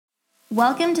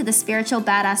Welcome to the Spiritual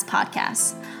Badass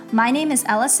Podcast. My name is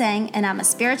Ella Sang, and I'm a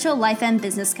spiritual life and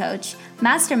business coach,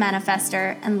 master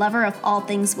manifester, and lover of all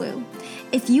things woo.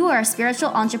 If you are a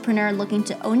spiritual entrepreneur looking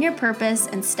to own your purpose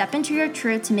and step into your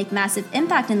truth to make massive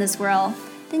impact in this world,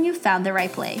 then you found the right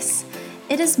place.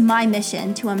 It is my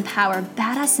mission to empower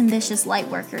badass, ambitious light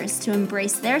workers to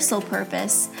embrace their soul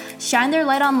purpose, shine their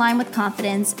light online with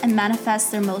confidence, and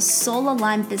manifest their most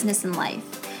soul-aligned business in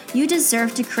life. You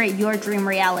deserve to create your dream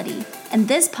reality, and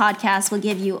this podcast will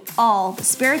give you all the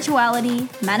spirituality,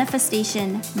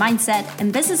 manifestation, mindset,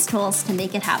 and business tools to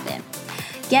make it happen.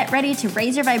 Get ready to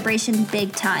raise your vibration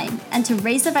big time and to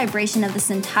raise the vibration of this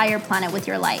entire planet with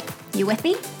your light. You with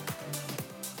me?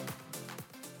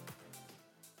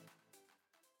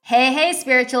 Hey,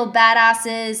 spiritual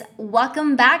badasses.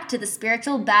 Welcome back to the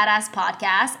Spiritual Badass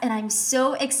Podcast. And I'm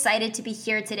so excited to be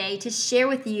here today to share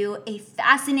with you a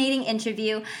fascinating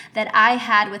interview that I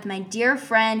had with my dear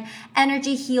friend,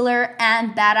 energy healer,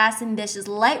 and badass ambitious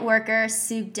light worker,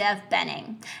 Sukhdev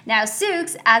Benning. Now,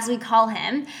 Sukh, as we call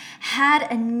him,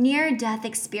 had a near-death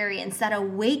experience that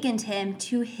awakened him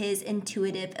to his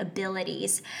intuitive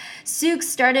abilities. Sukh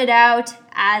started out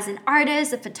as an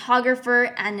artist, a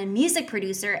photographer, and a music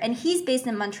producer, and he's based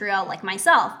in Montreal like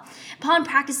myself. Upon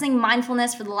practicing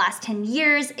mindfulness for the last 10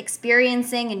 years,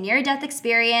 experiencing a near-death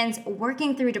experience,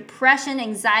 working through depression,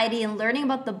 anxiety, and learning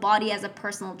about the body as a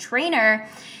personal trainer,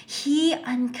 he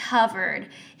uncovered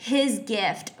his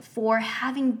gift for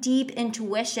having deep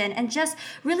intuition and just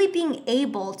really being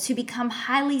able to become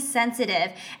highly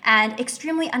sensitive and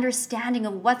extremely understanding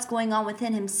of what's going on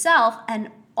within himself and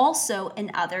also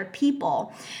in other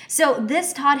people. So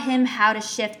this taught him how to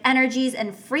shift energies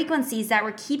and frequencies that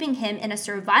were keeping him in a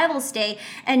survival state.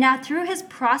 And now through his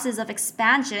process of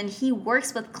expansion, he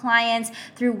works with clients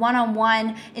through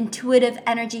one-on-one intuitive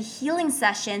energy healing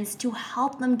sessions to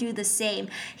help them do the same.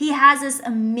 He has this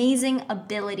amazing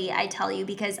ability, I tell you,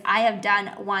 because I have done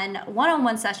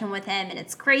one-on-one session with him, and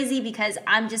it's crazy because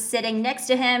I'm just sitting next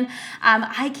to him.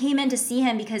 I came in to see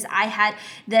him because I had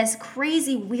this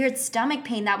crazy weird stomach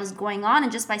pain that was going on,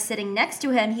 and just by sitting next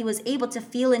to him, he was able to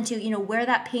feel into where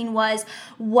that pain was,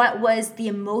 what was the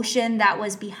emotion that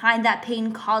was behind that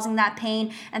pain, causing that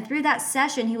pain. And through that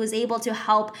session, he was able to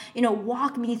help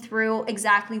walk me through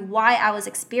exactly why I was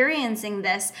experiencing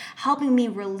this, helping me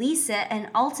release it, and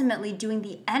ultimately doing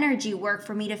the energy work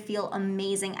for me to feel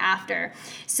amazing after.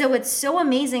 So it's so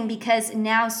amazing because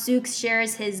now Sukh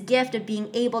shares his gift of being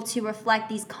able to reflect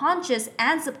these conscious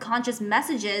and subconscious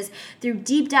messages through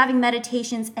deep diving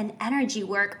meditations and energy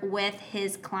work with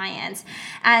his clients.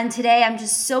 And today I'm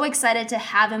just so excited to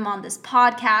have him on this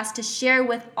podcast to share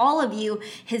with all of you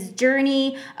his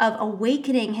journey of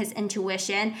awakening his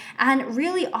intuition and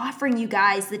really offering you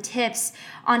guys the tips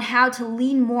on how to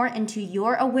lean more into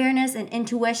your awareness and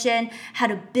intuition, how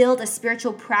to build a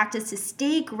spiritual practice to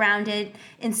stay grounded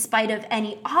in spite of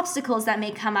any obstacles that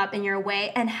may come up in your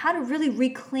way, and how to really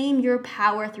reclaim your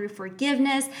power through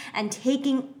forgiveness and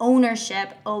taking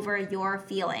ownership over your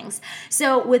feelings.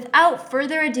 So without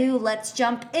further ado, let's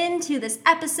jump into this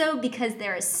episode because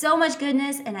there is so much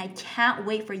goodness and I can't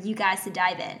wait for you guys to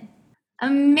dive in.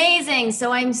 Amazing.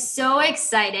 So I'm so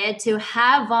excited to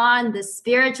have on the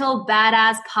Spiritual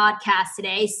Badass Podcast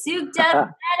today,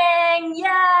 Sukhdev Benning.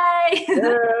 Yay!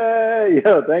 Yay!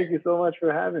 Yo, thank you so much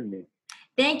for having me.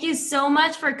 Thank you so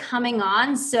much for coming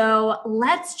on. So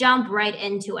let's jump right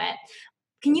into it.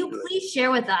 Can you please share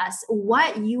with us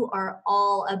what you are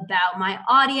all about? My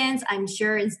audience, I'm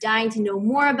sure, is dying to know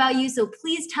more about you. So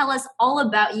please tell us all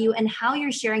about you and how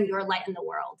you're sharing your light in the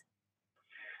world.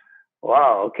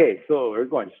 Wow. Okay. So we're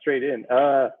going straight in.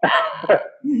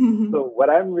 So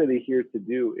what I'm really here to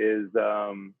do is,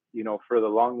 for the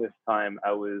longest time,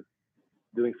 I was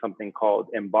doing something called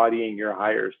embodying your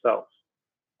higher self.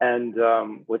 And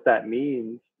what that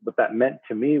meant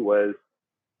to me was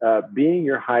being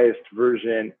your highest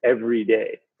version every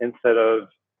day instead of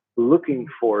looking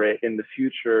for it in the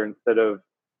future, instead of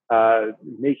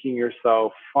making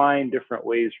yourself find different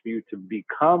ways for you to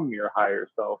become your higher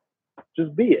self.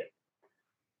 Just be it.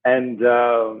 And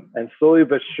slowly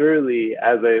but surely,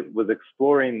 as I was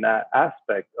exploring that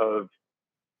aspect of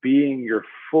being your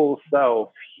full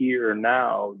self here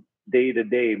now, day to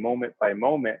day, moment by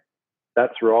moment,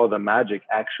 that's where all the magic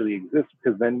actually exists,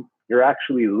 because then you're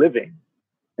actually living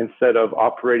instead of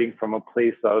operating from a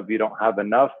place of you don't have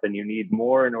enough and you need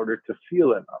more in order to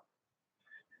feel enough.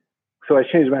 So I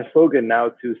changed my slogan now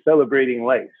to celebrating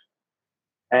life.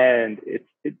 And it's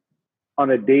on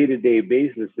a day-to-day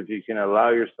basis, if you can allow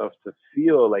yourself to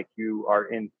feel like you are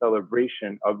in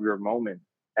celebration of your moment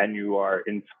and you are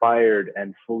inspired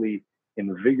and fully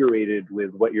invigorated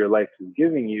with what your life is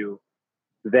giving you,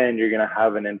 then you're going to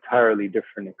have an entirely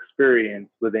different experience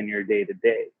within your day to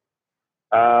day.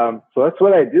 So that's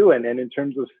what I do. And in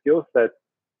terms of skill sets,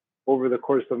 over the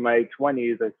course of my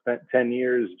 20s, I spent 10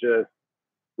 years just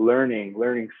learning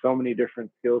so many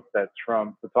different skill sets,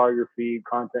 from photography,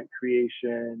 content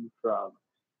creation, from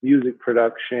music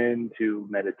production to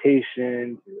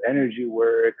meditation to energy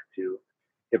work to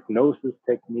hypnosis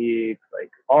techniques,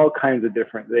 like all kinds of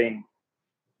different things.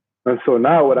 And so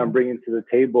now what I'm bringing to the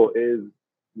table is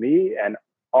me and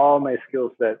all my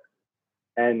skill sets.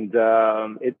 And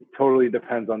it totally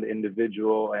depends on the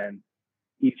individual, and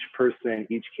each person,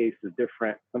 each case is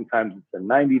different. Sometimes it's a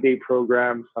 90-day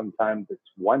program. Sometimes it's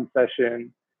one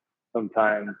session.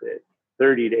 Sometimes it's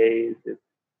 30 days.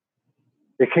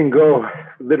 It can go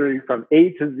literally from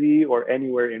A to Z or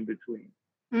anywhere in between.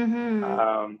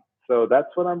 Mm-hmm. So that's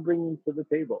what I'm bringing to the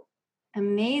table.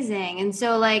 Amazing. And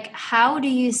so, like, how do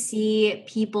you see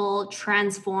people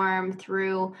transform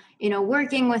through,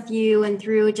 working with you and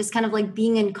through just kind of like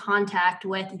being in contact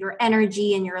with your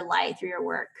energy and your light through your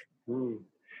work?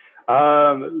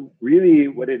 Really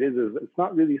what it is it's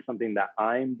not really something that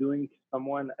I'm doing to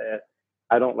someone.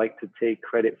 I don't like to take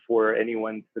credit for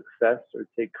anyone's success or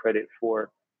take credit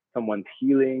for someone's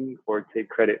healing or take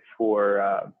credit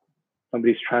for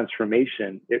somebody's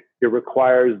transformation. It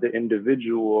requires the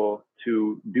individual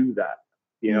to do that.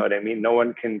 You know what I mean? No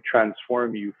one can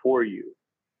transform you for you.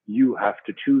 You have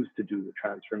to choose to do the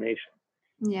transformation.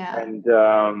 Yeah. And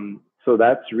so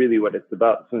that's really what it's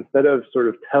about. So instead of sort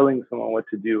of telling someone what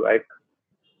to do,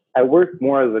 I work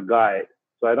more as a guide.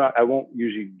 So I won't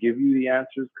usually give you the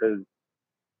answers because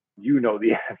you know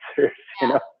the answers, you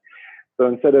know? So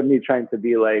instead of me trying to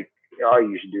be like, oh,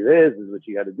 you should do this is what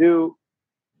you got to do.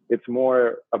 It's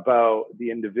more about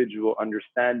the individual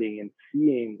understanding and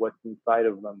seeing what's inside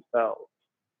of themselves.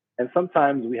 And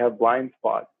sometimes we have blind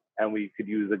spots, and we could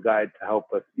use a guide to help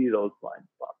us see those blind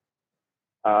spots.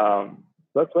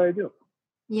 So that's what I do.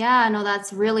 Yeah, no,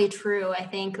 that's really true. I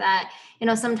think that,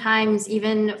 sometimes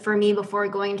even for me before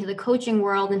going into the coaching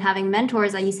world and having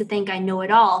mentors, I used to think I know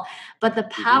it all. But the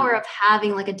power of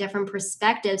having like a different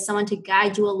perspective, someone to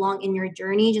guide you along in your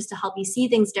journey, just to help you see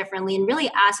things differently and really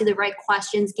ask you the right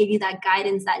questions, give you that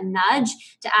guidance, that nudge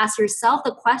to ask yourself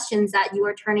the questions that you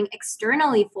are turning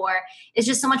externally for, is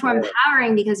just so much more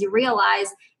empowering, because you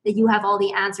realize that you have all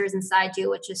the answers inside you,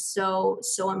 which is so,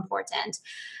 so important.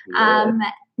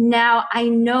 Now, I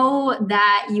know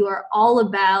that you are all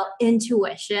about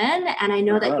intuition, and I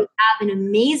know that you have an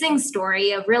amazing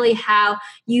story of really how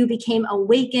you became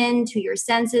awakened to your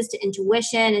senses, to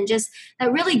intuition, and just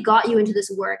that really got you into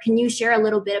this work. Can you share a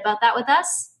little bit about that with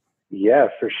us? Yeah,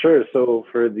 for sure. So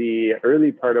for the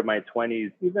early part of my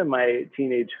 20s, even my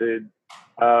teenagehood,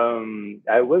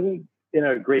 I wasn't in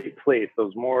a great place. I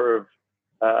was more of,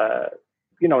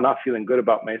 not feeling good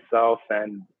about myself,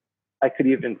 and I could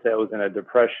even say I was in a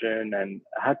depression, and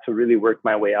I had to really work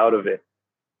my way out of it.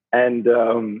 And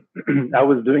I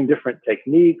was doing different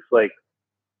techniques. Like,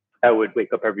 I would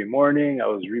wake up every morning. I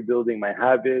was rebuilding my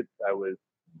habits. I was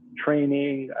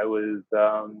training. I was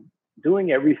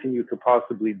doing everything you could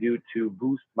possibly do to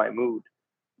boost my mood.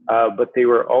 But they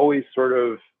were always sort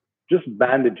of just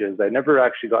bandages. I never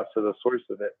actually got to the source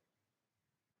of it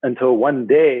until one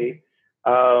day.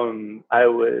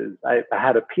 I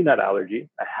had a peanut allergy.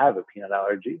 I have a peanut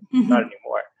allergy, not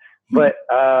anymore. But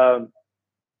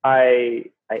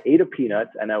I ate a peanut,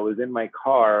 and I was in my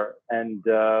car, and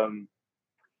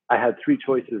I had three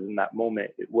choices in that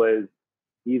moment. It was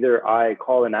either I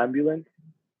call an ambulance,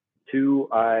 two,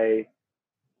 I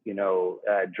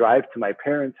drive to my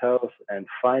parents' house and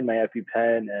find my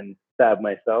EpiPen and stab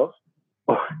myself,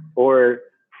 or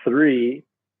three,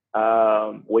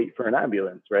 wait for an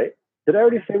ambulance, right? Did I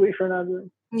already say wait for an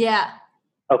ambulance? Yeah.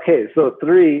 Okay, so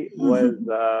three was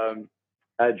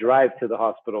a drive to the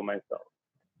hospital myself.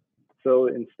 So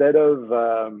instead of,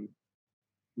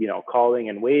 calling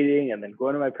and waiting and then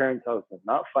going to my parents' house and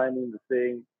not finding the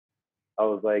thing, I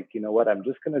was like, you know what, I'm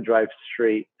just going to drive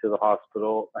straight to the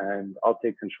hospital and I'll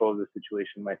take control of the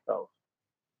situation myself.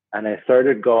 And I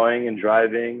started going and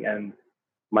driving, and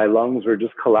my lungs were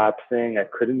just collapsing. I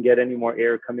couldn't get any more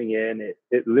air coming in.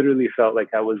 It literally felt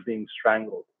like I was being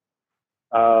strangled.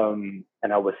 And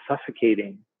I was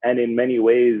suffocating. And in many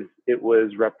ways, it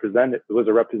was a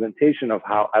representation of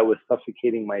how I was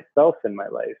suffocating myself in my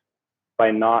life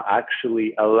by not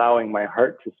actually allowing my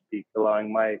heart to speak,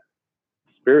 allowing my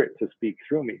spirit to speak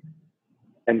through me.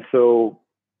 And so,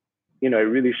 it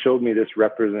really showed me this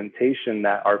representation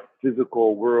that our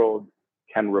physical world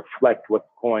can reflect what's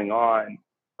going on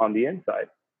the inside.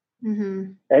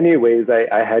 Anyways,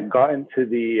 I had gotten to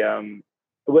the,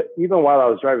 even while I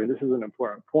was driving, this is an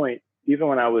important point. even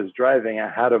when I was driving, I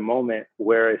had a moment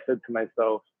where I said to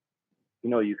myself,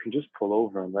 you can just pull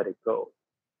over and let it go.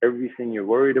 Everything you're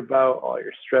worried about, all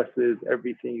your stresses,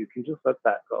 everything, you can just let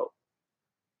that go.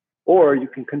 Or you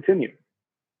can continue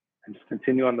and just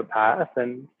continue on the path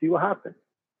and see what happens.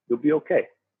 You'll be okay.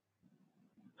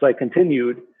 So I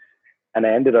continued, and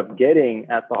I ended up getting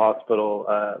at the hospital,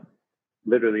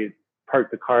 literally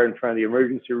parked the car in front of the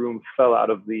emergency room, fell out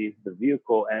of the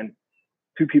vehicle, and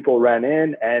two people ran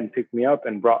in and picked me up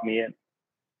and brought me in.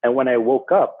 And when I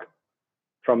woke up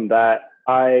from that,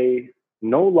 I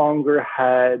no longer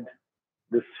had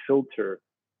this filter,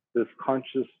 this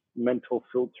conscious mental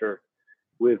filter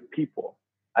with people.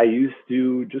 I used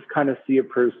to just kind of see a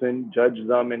person, judge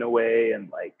them in a way, and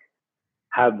like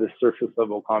have this surface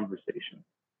level conversation.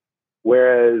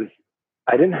 Whereas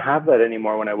I didn't have that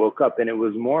anymore when I woke up, and it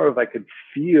was more of I could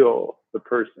feel the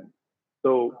person.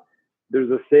 So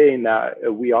there's a saying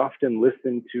that we often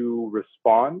listen to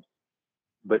respond,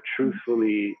 but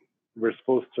truthfully, we're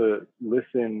supposed to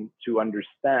listen to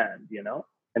understand,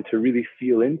 and to really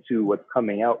feel into what's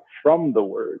coming out from the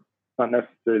words, not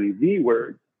necessarily the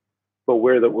words, but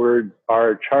where the words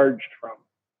are charged from.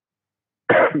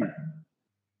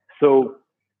 So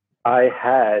I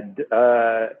had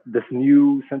this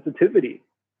new sensitivity,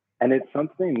 and it's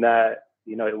something that,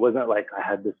 it wasn't like I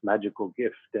had this magical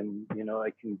gift and,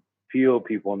 I can feel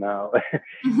people now.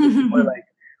 It's more like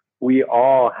we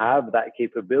all have that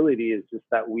capability. It's just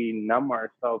that we numb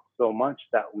ourselves so much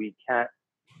that we can't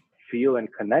feel and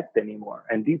connect anymore.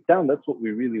 And deep down, that's what we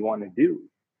really want to do.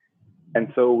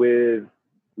 And so with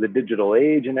the digital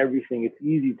age and everything, it's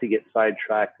easy to get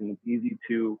sidetracked, and it's easy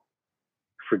to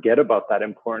forget about that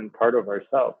important part of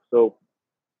ourselves. So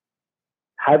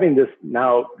having this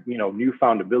now,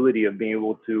 newfound ability of being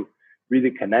able to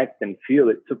really connect and feel,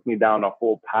 it took me down a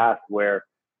whole path where,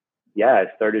 I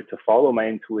started to follow my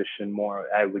intuition more.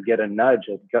 I would get a nudge,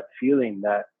 a gut feeling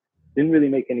that didn't really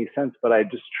make any sense, but I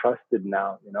just trusted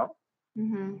now,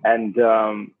 Mm-hmm. And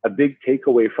a big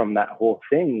takeaway from that whole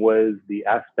thing was the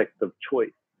aspect of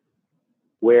choice,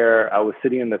 where I was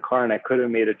sitting in the car and I could have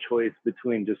made a choice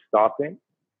between just stopping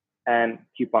and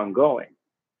keep on going.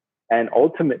 And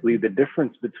ultimately, the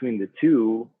difference between the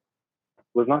two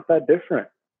was not that different.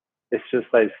 It's just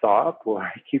I stop or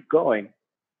I keep going.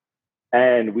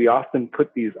 And we often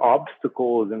put these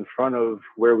obstacles in front of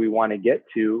where we want to get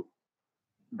to,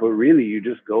 but really you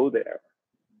just go there,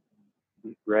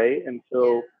 right? And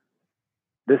so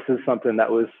this is something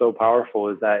that was so powerful,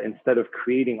 is that instead of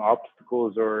creating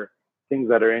obstacles or things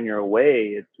that are in your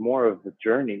way, it's more of the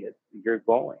journey. You're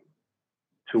going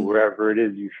to wherever it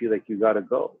is you feel like you got to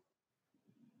go.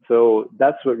 So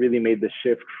that's what really made the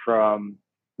shift from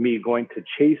me going to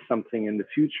chase something in the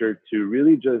future to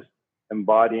really just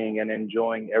embodying and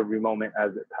enjoying every moment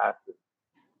as it passes.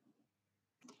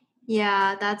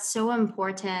 Yeah, that's so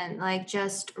important. Like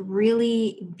just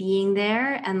really being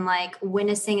there and like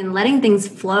witnessing and letting things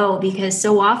flow, because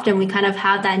so often we kind of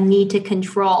have that need to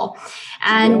control.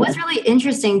 And what's really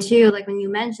interesting too, like when you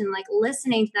mentioned like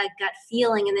listening to that gut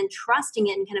feeling and then trusting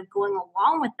it and kind of going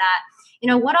along with that,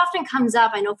 what often comes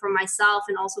up, I know for myself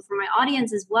and also for my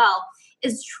audience as well,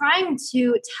 is trying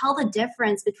to tell the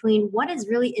difference between what is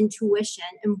really intuition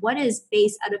and what is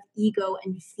based out of ego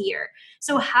and fear.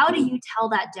 So how do you tell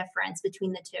that difference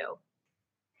between the two?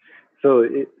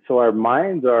 So our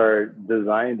minds are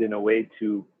designed in a way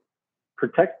to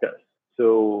protect us.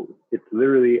 So it's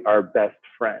literally our best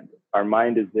friend. Our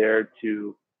mind is there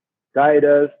to guide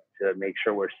us, to make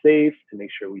sure we're safe, to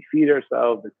make sure we feed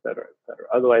ourselves, et cetera, et cetera.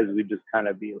 Otherwise, we'd just kind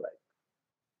of be like,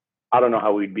 I don't know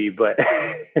how we'd be, but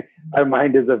our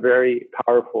mind is a very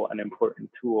powerful and important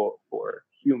tool for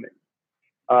humans.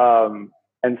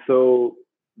 And so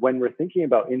when we're thinking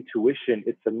about intuition,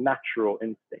 it's a natural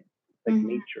instinct, like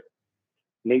nature.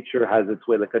 Nature has its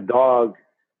way, like a dog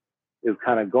is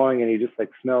kind of going and he just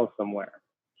like smells somewhere.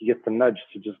 He gets a nudge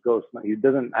to just go smell. He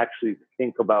doesn't actually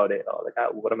think about it. Oh, like,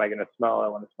 what am I going to smell? I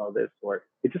want to smell this. Or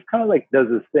it just kind of like does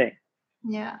this thing.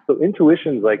 Yeah. So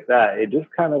intuition's like that. It just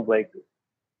kind of like,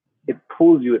 it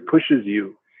pulls you, it pushes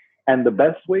you. And the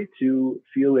best way to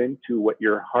feel into what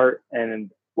your heart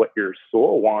and what your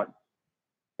soul wants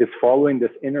is following this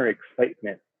inner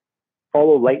excitement.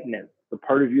 Follow lightness, the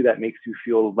part of you that makes you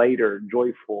feel lighter,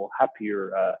 joyful,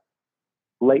 happier,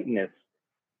 lightness.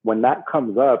 When that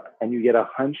comes up and you get a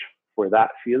hunch for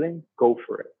that feeling, go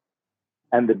for it.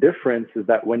 And the difference is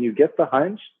that when you get the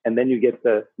hunch and then you get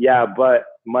the, yeah, but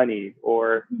money,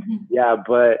 or yeah,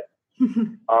 but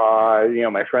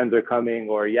my friends are coming,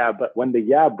 or yeah, but when the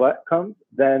yeah, but comes,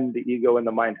 then the ego and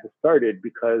the mind has started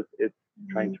because it's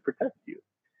trying to protect you.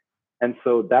 And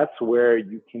so that's where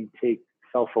you can take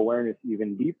self-awareness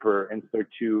even deeper and start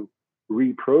to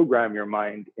reprogram your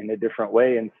mind in a different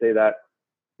way and say that,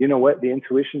 you know what, the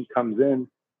intuition comes in,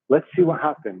 let's see what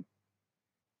happens.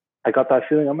 I got that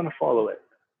feeling, I'm going to follow it.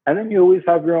 And then you always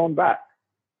have your own back.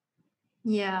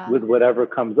 Yeah. With whatever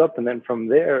comes up. And then from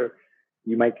there,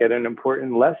 you might get an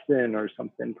important lesson or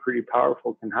something pretty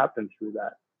powerful can happen through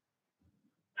that.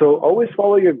 So always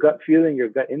follow your gut feeling, your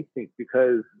gut instinct,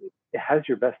 because it has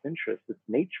your best interest. It's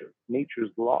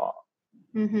nature's law.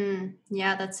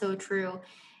 Yeah, that's so true.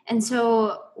 And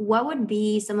so, what would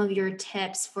be some of your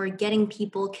tips for getting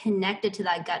people connected to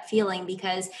that gut feeling?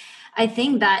 Because I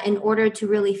think that in order to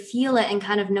really feel it and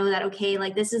kind of know that, okay,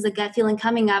 like this is a gut feeling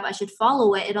coming up, I should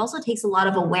follow it, it also takes a lot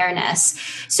of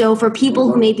awareness. So, for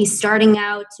people who may be starting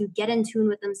out to get in tune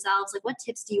with themselves, like what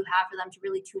tips do you have for them to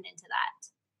really tune into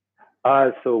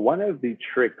that? So, one of the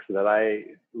tricks that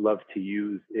I love to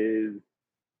use is,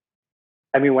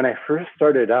 I mean, when I first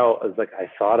started out, I was like,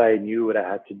 I thought I knew what I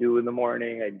had to do in the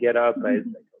morning. I'd get up, I'd like, okay,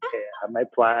 I have my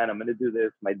plan. I'm going to do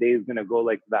this. My day is going to go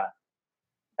like that.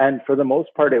 And for the most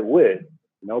part, it would,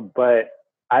 but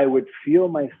I would feel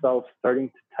myself starting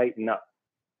to tighten up.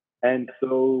 And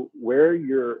so where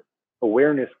your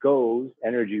awareness goes,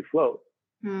 energy flows.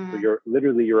 So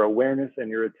your awareness and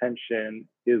your attention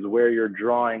is where you're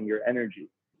drawing your energy.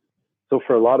 So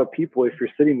for a lot of people, if you're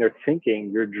sitting there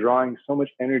thinking, you're drawing so much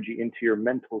energy into your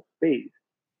mental space.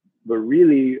 But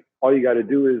really, all you got to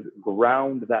do is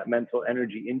ground that mental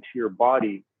energy into your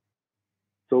body.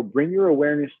 So bring your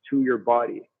awareness to your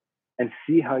body and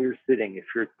see how you're sitting. If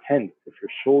you're tense, if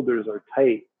your shoulders are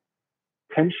tight,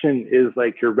 tension is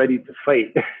like you're ready to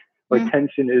fight. Or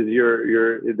tension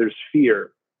is there's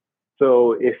fear.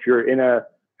 So if you're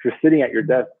sitting at your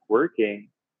desk working,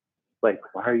 like,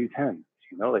 why are you tense?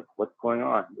 Like, what's going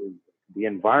on? Is the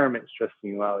environment stressing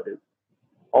you out? Is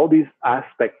all these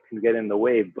aspects can get in the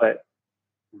way, but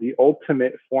the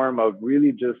ultimate form of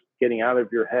really just getting out of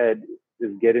your head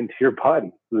is get into your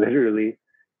body. Literally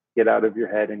get out of your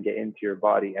head and get into your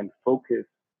body and focus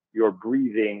your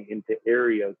breathing into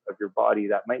areas of your body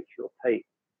that might feel tight.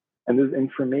 And there's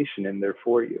information in there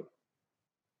for you.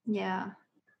 Yeah.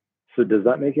 So does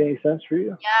that make any sense for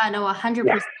you? Yeah, no, 100%.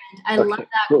 Yeah. I love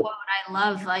that quote. I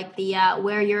love like the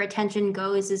where your attention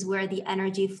goes is where the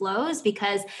energy flows,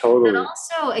 because that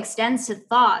also extends to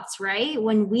thoughts, right?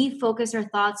 When we focus our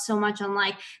thoughts so much on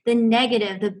like the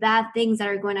negative, the bad things that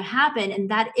are going to happen,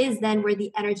 and that is then where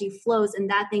the energy flows and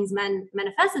that things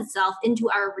manifests itself into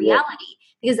our reality,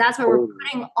 because that's where we're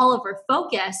putting all of our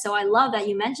focus. So I love that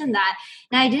you mentioned that.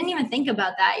 And I didn't even think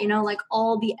about that, like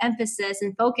all the emphasis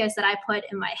and focus that I put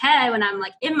in my head when I'm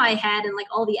like in my head and like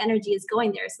all the energy is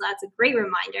going there. So that's a great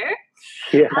reminder.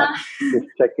 Yeah. Just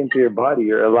check into your body.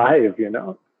 You're alive,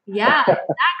 Yeah,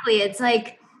 exactly. It's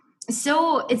like, it's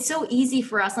so easy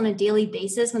for us on a daily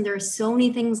basis when there are so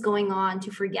many things going on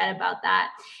to forget about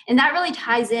that. And that really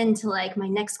ties into like my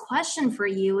next question for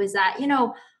you is that,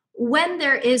 when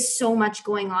there is so much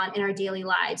going on in our daily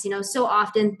lives, so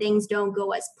often things don't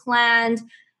go as planned.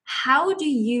 How do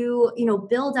you,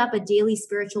 build up a daily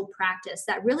spiritual practice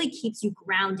that really keeps you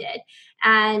grounded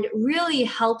and really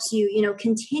helps you,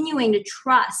 continuing to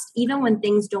trust even when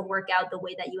things don't work out the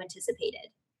way that you anticipated?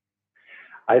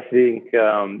 I think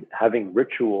having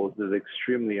rituals is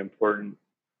extremely important,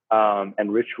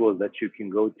 and rituals that you can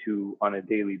go to on a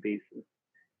daily basis.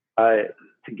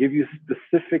 To give you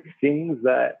specific things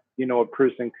that a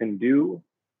person can do,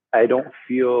 I don't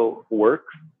feel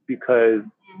works, because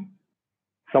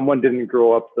someone didn't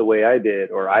grow up the way I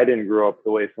did, or I didn't grow up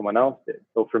the way someone else did.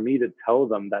 So for me to tell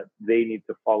them that they need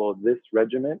to follow this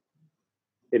regimen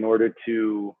in order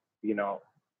to,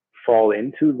 fall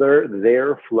into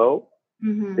their flow,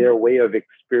 their way of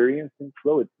experiencing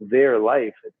flow, it's their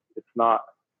life. It's not,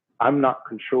 I'm not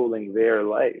controlling their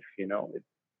life,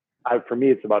 for me,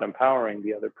 it's about empowering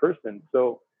the other person.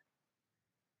 So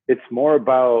it's more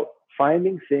about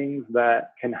finding things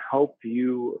that can help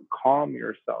you calm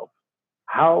yourself.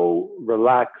 How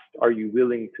relaxed are you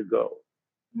willing to go?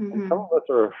 And some of us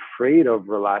are afraid of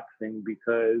relaxing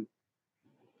because,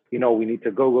 we need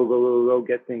to go,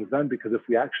 get things done. Because if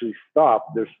we actually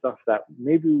stop, there's stuff that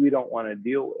maybe we don't want to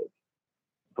deal with.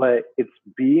 But it's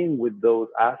being with those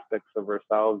aspects of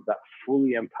ourselves that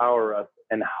fully empower us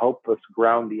and help us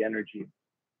ground the energy.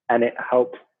 And it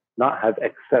helps not have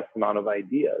excess amount of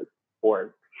ideas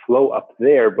or flow up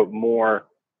there, but more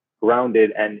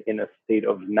grounded and in a state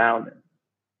of nowness.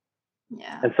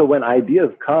 Yeah. And so when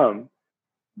ideas come,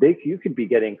 you could be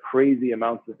getting crazy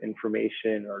amounts of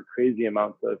information or crazy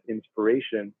amounts of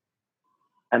inspiration.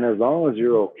 And as long as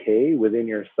you're okay within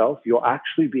yourself, you'll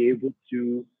actually be able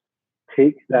to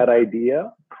take that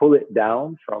idea, pull it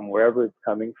down from wherever it's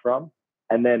coming from,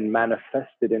 and then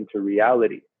manifest it into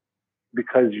reality,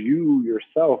 because you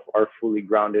yourself are fully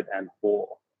grounded and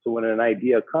full. So when an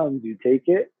idea comes, you take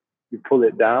it, you pull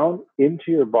it down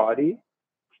into your body,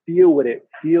 feel what it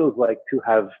feels like to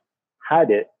have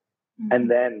had it, and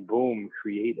then boom,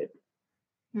 create it.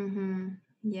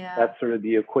 Yeah. That's sort of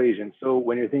the equation. So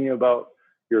when you're thinking about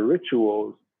your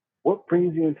rituals, what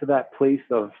brings you into that place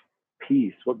of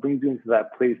peace? What brings you into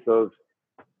that place of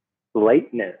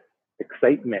lightness,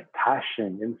 excitement,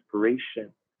 passion,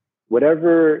 inspiration?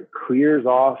 Whatever clears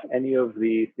off any of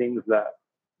the things that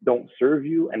don't serve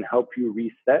you and help you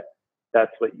reset,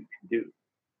 that's what you can do.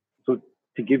 So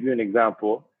to give you an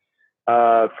example,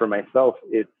 for myself,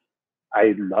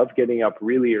 I love getting up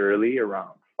really early,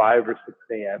 around 5 or 6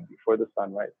 a.m. before the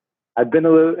sunrise. I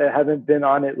haven't been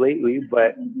on it lately,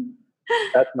 but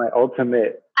that's my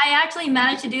ultimate. I actually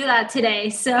managed to do that today,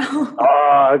 so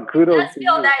kudos. That's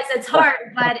feel nice. It's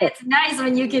hard, but it's nice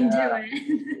when you can do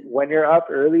it. When you're up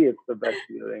early, it's the best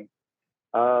feeling.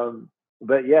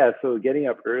 But yeah, so getting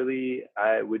up early,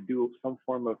 I would do some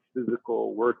form of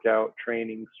physical workout,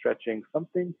 training, stretching,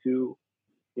 something to,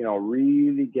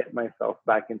 really get myself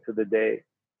back into the day.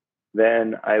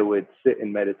 Then I would sit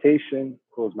in meditation,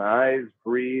 close my eyes,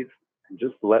 breathe, and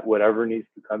just let whatever needs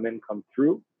to come in come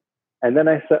through. And then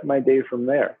I set my day from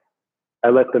there. I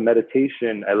let the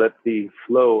meditation, I let the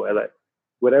flow, I let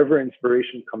whatever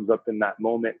inspiration comes up in that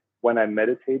moment when I'm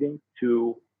meditating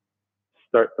to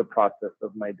start the process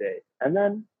of my day. And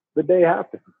then the day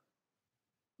happens.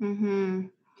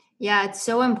 Yeah, it's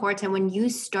so important when you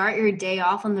start your day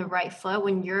off on the right foot,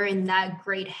 when you're in that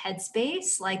great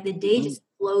headspace, like the day just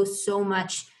flows so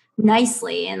much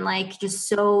nicely and like just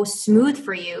so smooth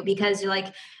for you, because you're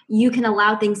like, you can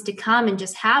allow things to come and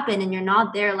just happen, and you're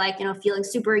not there like, feeling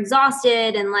super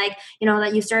exhausted and like,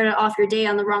 that you started off your day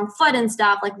on the wrong foot and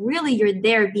stuff. Like really you're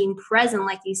there being present,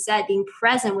 like you said, being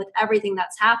present with everything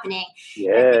that's happening.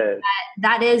 Yes.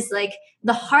 That is like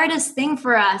the hardest thing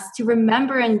for us to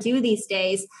remember and do these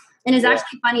days. And it's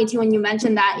actually funny too when you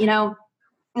mentioned that,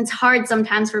 it's hard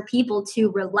sometimes for people to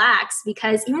relax,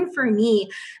 because even for me,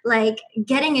 like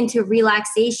getting into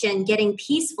relaxation, getting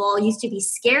peaceful used to be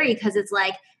scary, because it's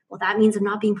like, well, that means I'm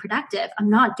not being productive.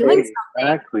 I'm not doing something.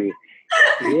 Exactly.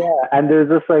 Yeah. And there's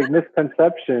this like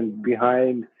misconception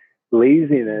behind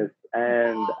laziness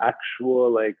and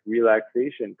actual like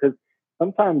relaxation. Because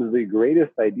sometimes the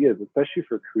greatest ideas, especially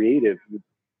for creatives,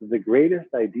 the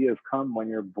greatest ideas come when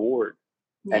you're bored.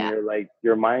 And you're like,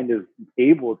 your mind is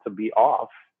able to be off.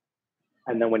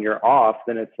 And then when you're off,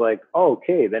 then it's like, oh,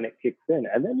 okay, then it kicks in.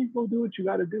 And then you go do what you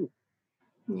got to do.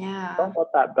 Yeah. It's all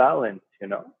about that balance,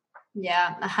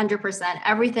 Yeah, 100%.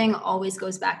 Everything always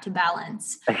goes back to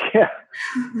balance. Yeah.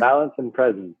 Balance and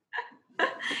presence.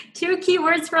 2 key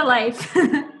words for life.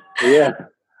 Yeah.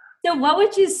 So what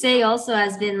would you say also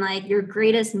has been like your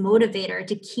greatest motivator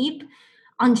to keep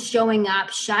on showing up,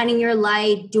 shining your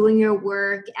light, doing your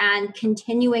work, and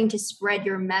continuing to spread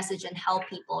your message and help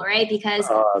people, right? Because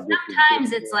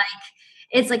sometimes it's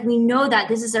like we know that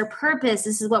this is our purpose,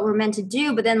 this is what we're meant to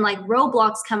do, but then like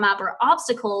roadblocks come up or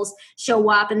obstacles show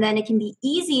up, and then it can be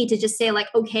easy to just say like,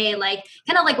 okay, like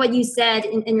kind of like what you said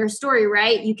in your story,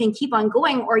 right? You can keep on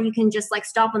going, or you can just like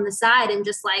stop on the side and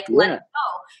just like let it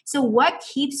go. So what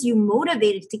keeps you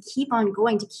motivated to keep on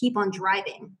going, to keep on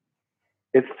driving?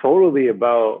 It's totally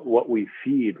about what we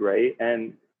feed, right?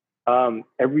 And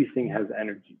everything has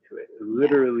energy to it.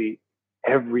 Literally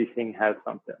everything has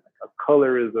something. Like a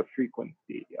color is a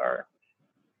frequency, or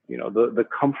the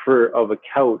comfort of a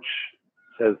couch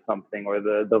says something, or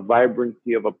the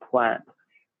vibrancy of a plant.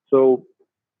 So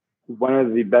one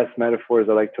of the best metaphors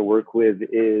I like to work with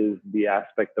is the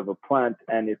aspect of a plant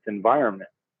and its environment.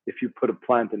 If you put a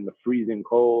plant in the freezing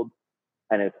cold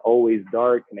and it's always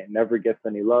dark and it never gets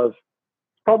any love,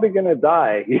 probably going to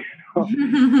die,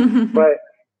 But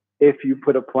if you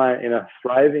put a plant in a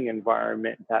thriving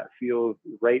environment that feels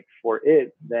right for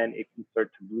it, then it can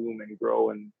start to bloom and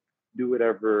grow and do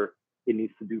whatever it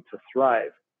needs to do to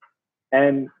thrive.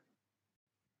 And,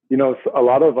 a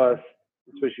lot of us,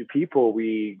 especially people,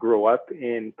 we grow up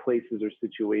in places or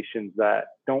situations that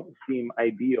don't seem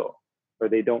ideal, or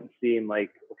they don't seem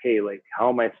like, okay, like, how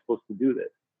am I supposed to do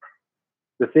this?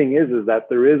 The thing is that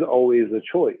there is always a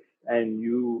choice. And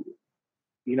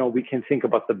we can think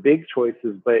about the big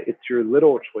choices, but it's your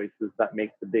little choices that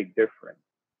make the big difference.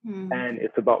 And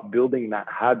it's about building that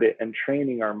habit and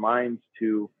training our minds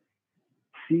to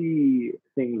see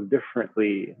things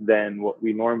differently than what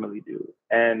we normally do.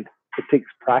 And it takes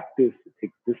practice, it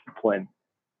takes discipline,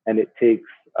 and it takes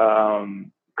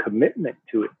commitment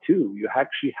to it too. You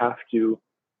actually have to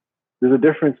there's a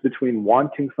difference between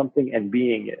wanting something and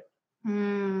being it.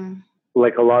 Mm.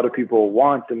 Like a lot of people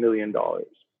want $1 million,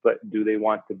 but do they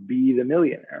want to be the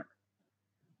millionaire?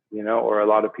 You know, or a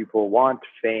lot of people want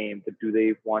fame, but do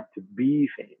they want to be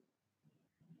fame?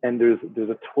 And there's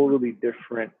a totally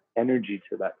different energy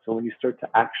to that. So when you start to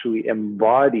actually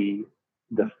embody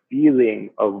the feeling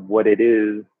of what it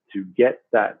is to get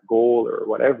that goal or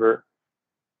whatever,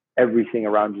 everything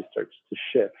around you starts to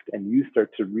shift, and you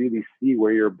start to really see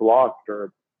where you're blocked,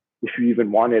 or if you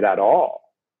even want it at all,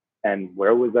 and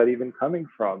where was that even coming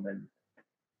from. And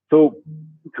so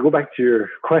to go back to your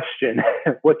question,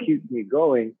 what keeps me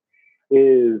going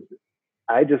is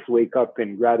I just wake up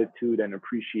in gratitude and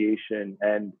appreciation.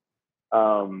 And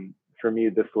for me,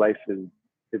 this life is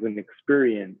an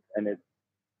experience, and it's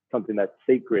something that's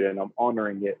sacred, and I'm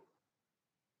honoring it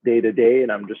day to day.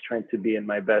 And I'm just trying to be in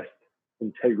my best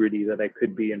integrity that I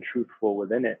could be, and truthful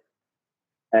within it.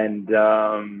 And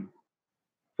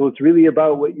so it's really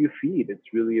about what you feed.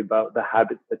 It's really about the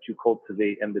habits that you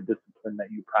cultivate and the discipline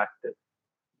that you practice,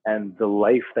 and the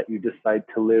life that you decide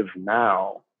to live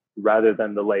now rather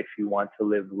than the life you want to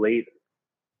live later.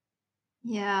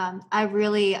 Yeah, I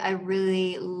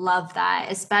really love that,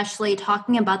 especially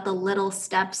talking about the little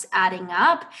steps adding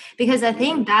up, because I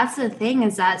think that's the thing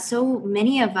is that so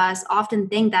many of us often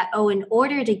think that, oh, in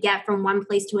order to get from one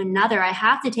place to another, I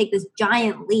have to take this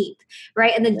giant leap,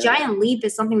 right? And the Yeah, giant leap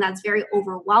is something that's very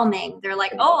overwhelming. They're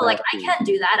like, oh, like I exactly. can't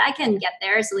do that. I can get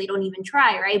there. So they don't even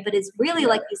try, right? But it's really, Yeah,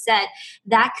 like you said,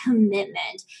 that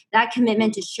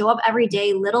commitment to show up every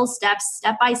day, little steps,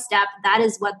 step by step, that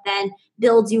is what then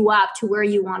builds you up to where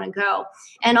you want to go.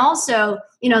 And also,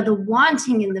 the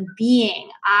wanting and the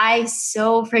being, I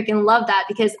so freaking love that,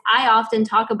 because I often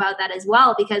talk about that as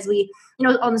well, because we,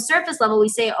 on the surface level, we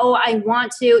say, oh, I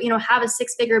want to, have a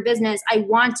 6-figure business. I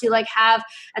want to like have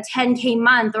a 10K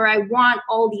month, or I want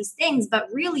all these things. But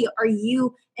really, are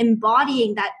you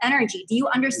embodying that energy? Do you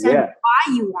understand yeah,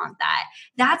 why you want that?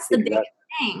 That's the big exactly.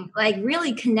 thing. Like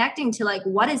really connecting to like,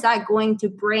 what is that going to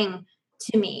bring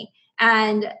to me?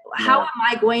 And how Yeah, am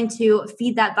I going to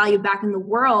feed that value back in the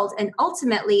world? And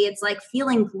ultimately, it's like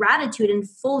feeling gratitude and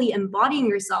fully embodying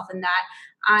yourself in that.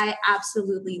 I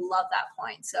absolutely love that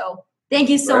point. So thank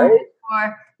you so much right.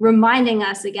 for reminding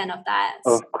us again of that.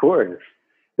 Of course.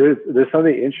 There's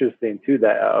something interesting too,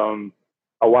 that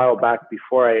a while back,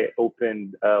 before I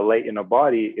opened Light in a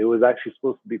Body, it was actually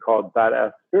supposed to be called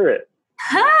Badass Spirit.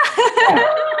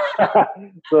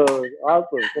 So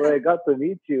awesome. So I got to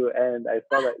meet you, and I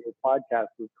saw that your podcast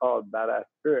was called Badass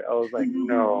Spirit. I was like,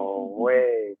 no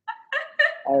way.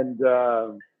 And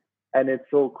and it's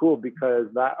so cool, because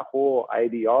that whole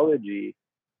ideology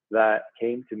that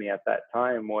came to me at that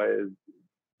time was,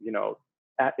 you know,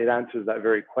 it answers that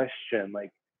very question,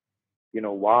 like,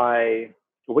 why,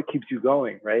 what keeps you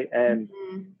going, right? And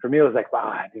Mhm. for me, it was like,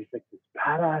 wow, there's like this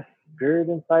badass spirit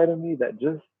inside of me that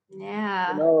just,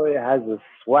 Yeah. it has a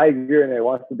swagger, and it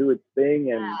wants to do its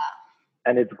thing,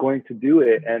 and it's going to do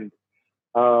it. And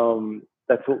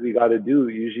that's what we got to do.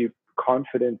 Usually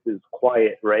confidence is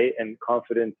quiet, right? And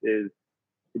confidence is,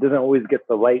 it doesn't always get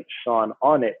the light shone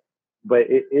on it, but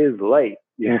it is light,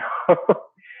 Yeah.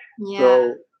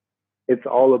 So it's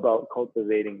all about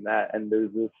cultivating that. And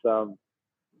there's this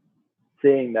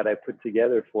saying that I put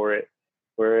together for it,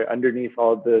 where underneath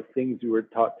all the things you were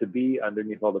taught to be,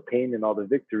 underneath all the pain and all the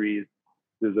victories,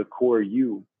 there's a core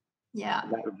you. Yeah.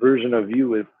 And that version of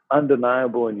you is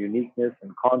undeniable in uniqueness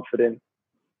and confidence,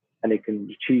 and it can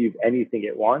achieve anything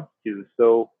it wants to.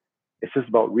 So it's just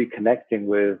about reconnecting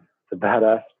with the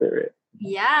badass spirit.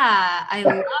 Yeah, I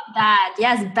love that.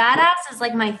 Yes, badass is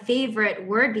like my favorite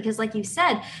word, because like you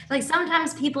said, like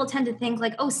sometimes people tend to think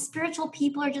like, oh, spiritual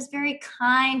people are just very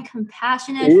kind,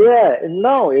 compassionate, Yeah,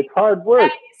 no, it's hard work.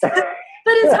 nice.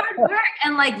 But it's hard work.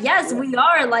 And like, yes, Yeah, we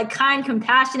are like kind,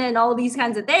 compassionate, and all these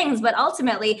kinds of things. But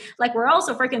ultimately, like, we're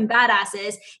also freaking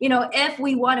badasses. If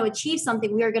we want to achieve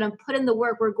something, we are going to put in the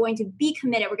work. We're going to be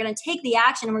committed. We're going to take the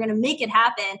action, and we're going to make it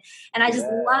happen. And I just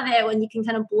yeah, love it when you can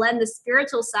kind of blend the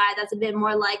spiritual side that's a bit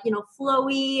more like,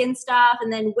 flowy and stuff.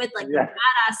 And then with like the yeah,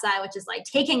 badass side, which is like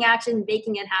taking action,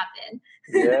 making it happen.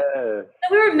 yeah, So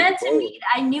we were of meant to course. meet.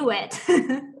 I knew it.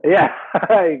 Yeah,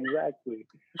 exactly.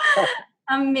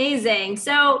 Amazing.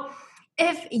 So,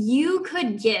 if you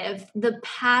could give the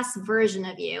past version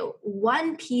of you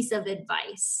one piece of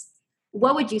advice,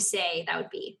 what would you say that would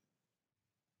be?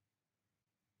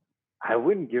 I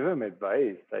wouldn't give him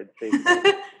advice. I'd say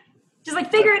thank. Just like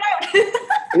figure it out.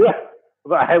 Yeah,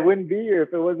 but I wouldn't be here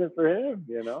if it wasn't for him.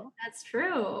 That's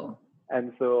true.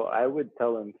 And so I would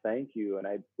tell him thank you, and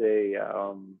I'd say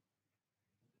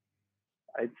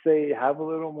have a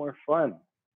little more fun.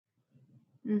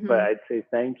 but Mm-hmm. I'd say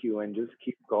thank you and just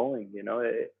keep going.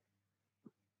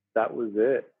 That was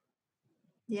it.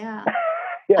 Yeah.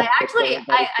 Yeah, I that's all actually, I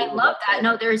gotta say I with love that that. part.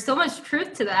 No, there's so much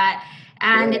truth to that.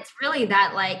 And Yeah. it's really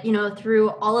that, like, through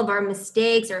all of our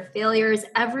mistakes or failures,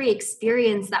 every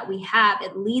experience that we have,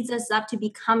 it leads us up to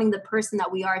becoming the person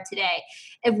that we are today.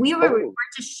 If we were Totally.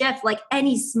 to shift like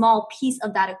any small piece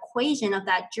of that equation of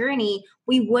that journey,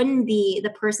 we wouldn't be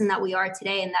the person that we are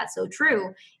today. And that's so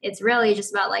true. It's really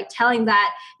just about like telling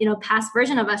that, past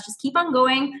version of us, just keep on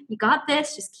going. You got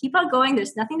this. Just keep on going.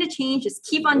 There's nothing to change. Just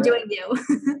keep on Yeah. doing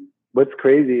you. What's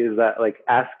crazy is that like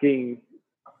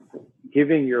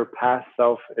giving your past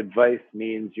self advice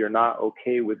means you're not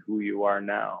okay with who you are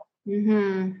now,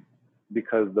 Mm-hmm.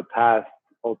 because the past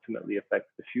ultimately affects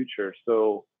the future.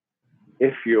 So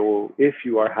if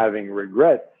you are having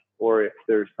regrets, or if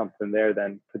there's something there,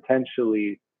 then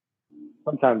potentially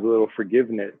sometimes a little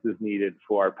forgiveness is needed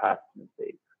for our past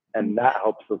mistakes, and that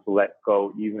helps us let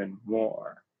go even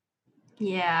more.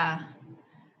 Yeah.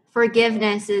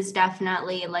 Forgiveness is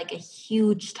definitely like a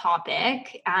huge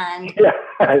topic. And Yeah,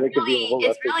 that could be a whole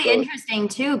it's really episode. interesting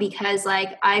too, because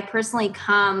like I personally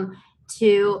come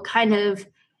to kind of,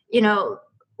 you know,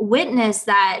 witness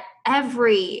that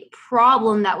every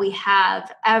problem that we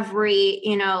have, every,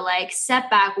 like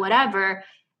setback, whatever,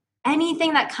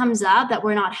 anything that comes up that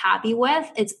we're not happy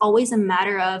with, it's always a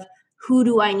matter of who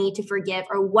do I need to forgive,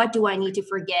 or what do I need to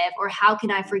forgive, or how can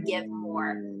I forgive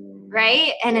more?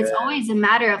 Right. And it's Yeah, always a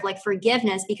matter of like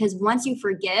forgiveness, because once you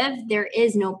forgive, there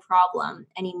is no problem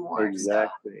anymore. So,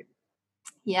 exactly.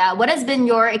 yeah. What has been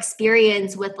your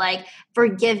experience with like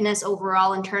forgiveness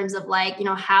overall, in terms of like,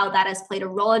 how that has played a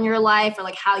role in your life, or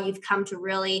like how you've come to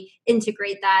really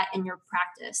integrate that in your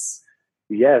practice?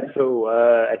 Yeah, so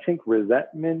I think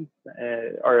resentment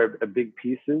are a big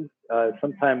pieces.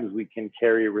 Sometimes we can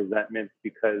carry resentment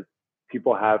because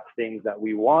people have things that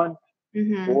we want,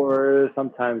 Mm-hmm. or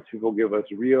sometimes people give us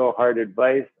real hard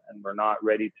advice and we're not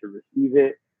ready to receive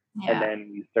it. And Yeah.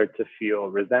 then we start to feel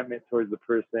resentment towards the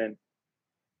person.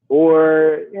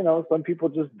 Or, some people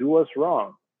just do us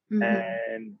wrong Mm-hmm.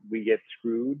 and we get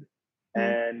screwed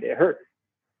and it hurts.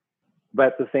 But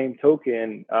at the same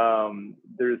token,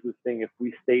 there's this thing: if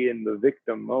we stay in the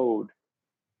victim mode,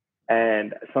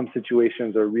 and some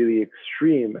situations are really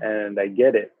extreme, and I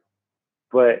get it,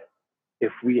 but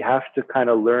if we have to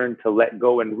kind of learn to let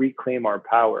go and reclaim our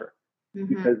power, Mm-hmm.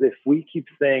 because if we keep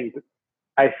saying,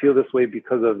 I feel this way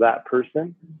because of that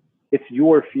person, it's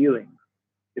your feelings.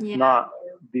 It's Yeah. not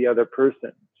the other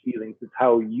person's feelings. It's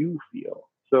how you feel.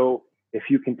 So if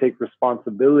you can take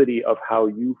responsibility of how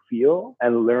you feel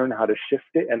and learn how to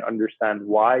shift it and understand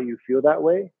why you feel that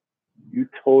way, you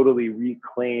totally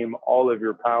reclaim all of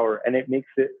your power. And it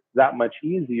makes it that much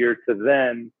easier to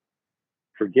then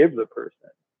forgive the person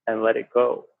and let it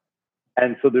go.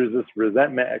 And so there's this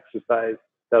resentment exercise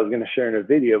that I was going to share in a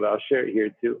video, but I'll share it here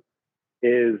too.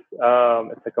 It's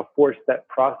like a 4-step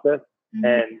process, Mm-hmm.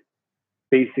 and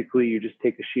basically you just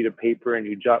take a sheet of paper and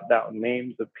you jot down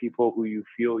names of people who you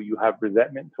feel you have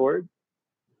resentment towards.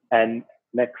 And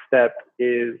next step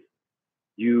is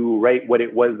you write what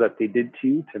it was that they did to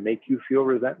you to make you feel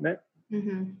resentment.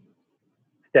 Mm-hmm.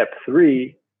 Step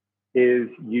 3 is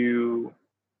you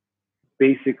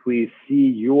basically see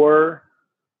your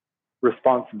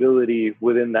responsibility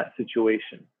within that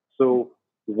situation. So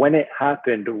when it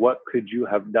happened, what could you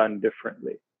have done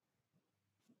differently?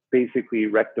 Basically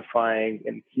rectifying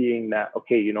and seeing that,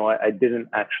 okay, I didn't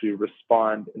actually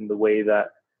respond in the way that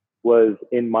was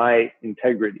in my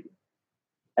integrity.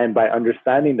 And by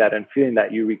understanding that and feeling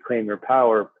that, you reclaim your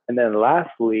power. And then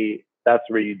lastly, that's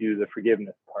where you do the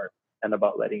forgiveness part and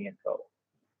about letting it go.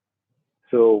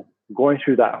 So going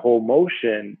through that whole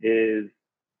motion is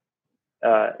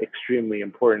extremely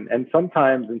important. And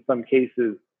sometimes, in some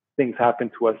cases, things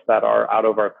happen to us that are out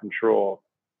of our control.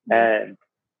 Yeah. And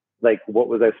like, what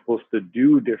was I supposed to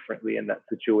do differently in that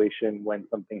situation when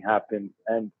something happens?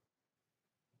 And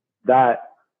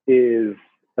that is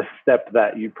a step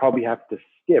that you probably have to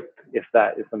skip if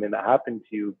that is something that happened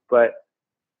to you. But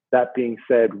that being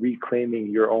said, reclaiming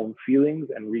your own feelings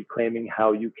and reclaiming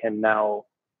how you can now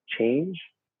change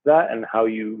that and how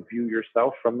you view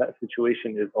yourself from that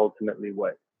situation is ultimately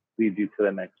what leads you to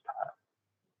the next path.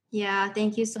 Yeah,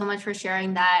 thank you so much for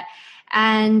sharing that.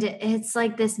 And it's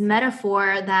like this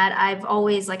metaphor that I've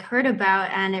always like heard about,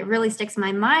 and it really sticks in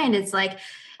my mind. It's like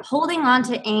holding on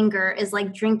to anger is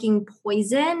like drinking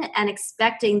poison and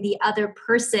expecting the other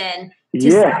person to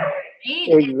Yeah.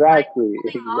 Exactly.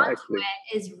 Holding on to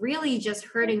it is really just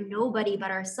hurting nobody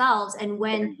but ourselves. And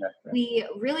when Exactly. we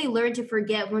really learn to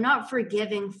forgive, we're not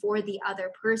forgiving for the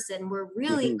other person. We're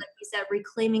really, Hmm. like you said,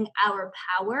 reclaiming our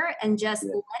power and just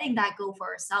Yeah. letting that go for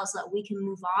ourselves so that we can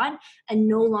move on and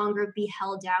no longer be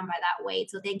held down by that weight.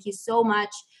 So thank you so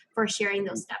much for sharing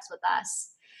those steps with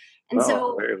us. And Oh,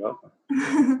 so very welcome.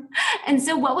 and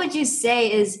so what would you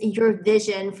say is your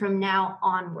vision from now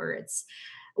onwards?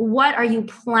 What are you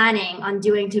planning on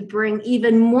doing to bring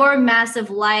even more massive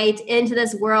light into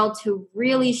this world to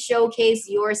really showcase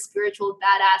your spiritual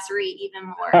badassery even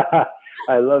more?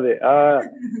 I love it.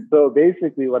 So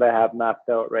basically, what I have mapped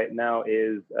out right now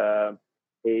is a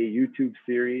YouTube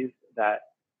series that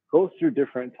goes through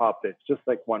different topics, just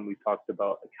like one we talked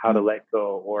about, like how to let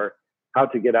go or how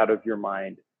to get out of your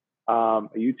mind. A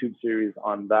YouTube series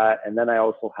on that, and then I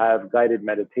also have guided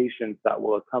meditations that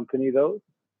will accompany those.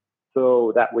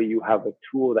 So that way, you have a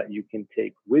tool that you can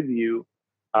take with you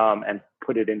and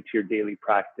put it into your daily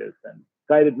practice. And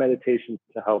guided meditations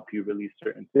to help you release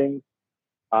certain things.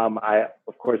 I,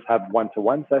 of course, have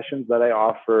one-to-one sessions that I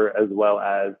offer, as well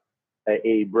as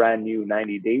a brand new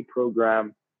 90-day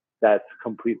program that's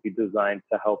completely designed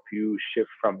to help you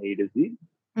shift from A to Z.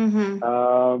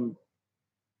 Mm-hmm.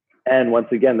 And once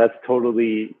again, that's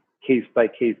totally case by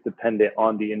case dependent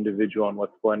on the individual and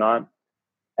what's going on.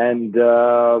 And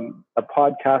a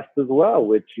podcast as well,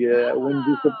 which wouldn't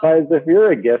be surprised if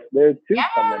you're a guest there too.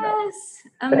 Yes,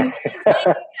 amazing.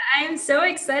 I'm so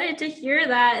excited to hear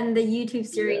that. And the YouTube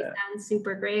series sounds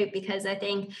super great because I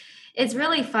think it's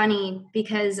really funny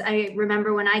because I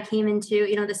remember when I came into,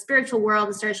 the spiritual world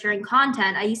and started sharing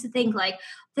content, I used to think like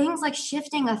things like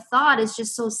shifting a thought is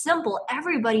just so simple.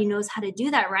 Everybody knows how to do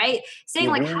that, right? Saying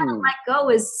like how to let go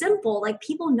is simple. Like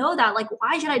people know that. Like,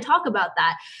 why should I talk about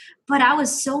that? But I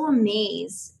was so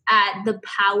amazed at the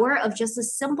power of just the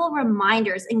simple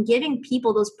reminders and giving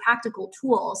people those practical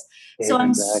tools. So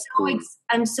I'm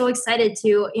so excited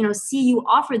to see you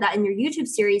offer that in your YouTube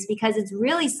series because it's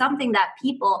really something that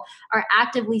people are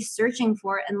actively searching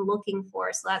for and looking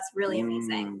for. So that's really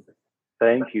amazing.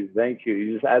 Thank you.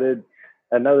 You just added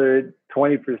another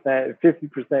 20%,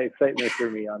 50% excitement for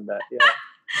me on that.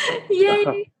 Yeah.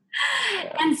 Yay.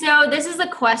 And so this is a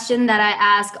question that I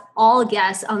ask all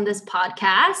guests on this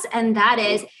podcast, and that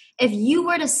is, if you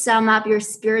were to sum up your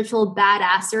spiritual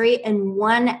badassery in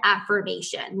one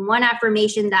affirmation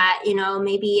that,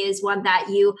 maybe is one that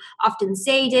you often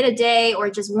say day to day, or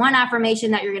just one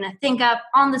affirmation that you're going to think of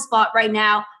on the spot right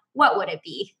now, what would it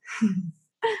be?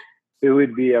 It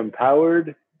would be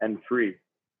empowered and free.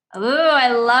 Oh,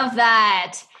 I love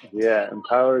that. Yeah,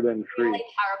 empowered and free. Really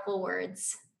powerful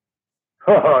words.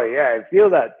 Oh, yeah, I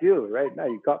feel that too. Right now,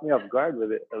 you caught me off guard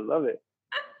with it. I love it.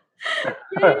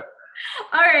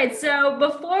 All right, so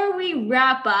before we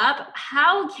wrap up,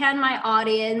 how can my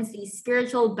audience, these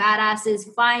spiritual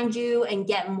badasses, find you and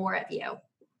get more of you?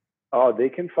 Oh, they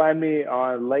can find me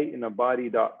on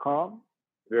lightinabody.com.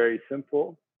 Very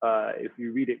simple. If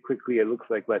you read it quickly, it looks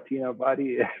like Latina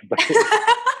body, but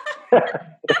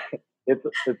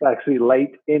it's actually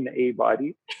light in a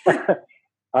body.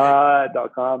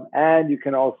 .com. And you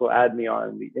can also add me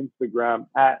on the Instagram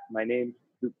at my name,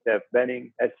 Sukhdev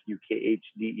Benning,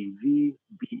 SUKHDEV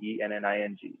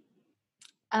BENNING.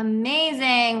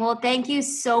 Amazing. Well, thank you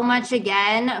so much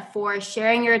again for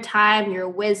sharing your time, your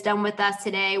wisdom with us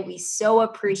today. We so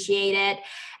appreciate it.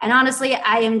 And honestly,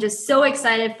 I am just so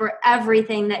excited for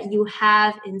everything that you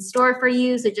have in store for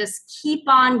you. So just keep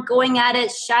on going at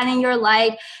it, shining your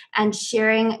light, and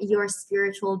sharing your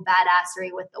spiritual badassery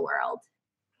with the world.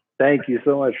 Thank you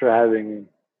so much for having me.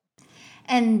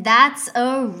 And that's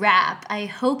a wrap. I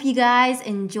hope you guys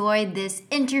enjoyed this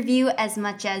interview as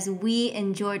much as we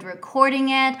enjoyed recording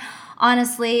it.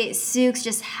 Honestly, Sukh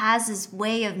just has this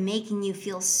way of making you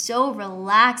feel so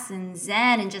relaxed and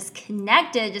zen and just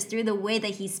connected just through the way that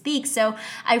he speaks. So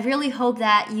I really hope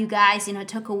that you guys,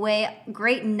 took away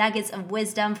great nuggets of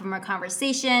wisdom from our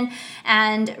conversation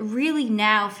and really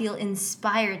now feel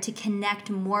inspired to connect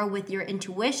more with your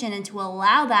intuition and to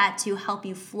allow that to help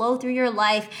you flow through your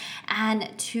life and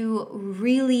to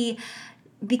really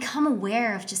become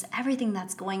aware of just everything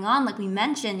that's going on. Like we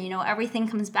mentioned, everything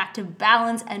comes back to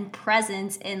balance and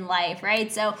presence in life,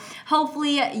 right? So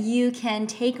hopefully you can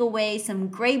take away some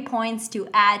great points to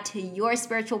add to your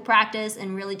spiritual practice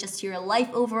and really just to your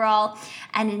life overall.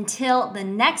 And until the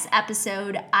next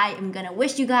episode, I am going to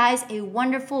wish you guys a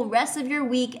wonderful rest of your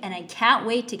week, and I can't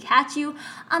wait to catch you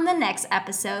on the next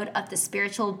episode of the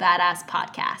Spiritual Badass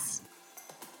Podcast.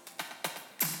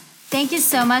 Thank you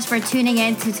so much for tuning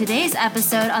in to today's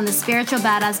episode on the Spiritual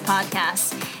Badass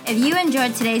Podcast. If you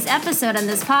enjoyed today's episode on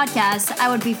this podcast, I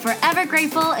would be forever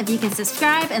grateful if you can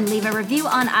subscribe and leave a review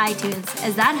on iTunes,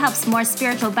 as that helps more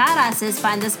spiritual badasses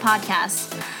find this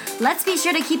podcast. Let's be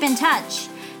sure to keep in touch.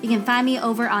 You can find me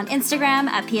over on Instagram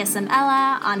at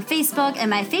PSMella, on Facebook and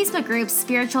my Facebook group,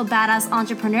 Spiritual Badass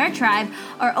Entrepreneur Tribe,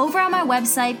 or over on my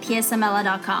website,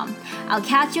 psmella.com. I'll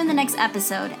catch you in the next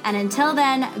episode. And until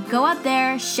then, go out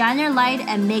there, shine your light,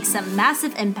 and make some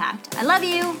massive impact. I love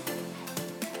you.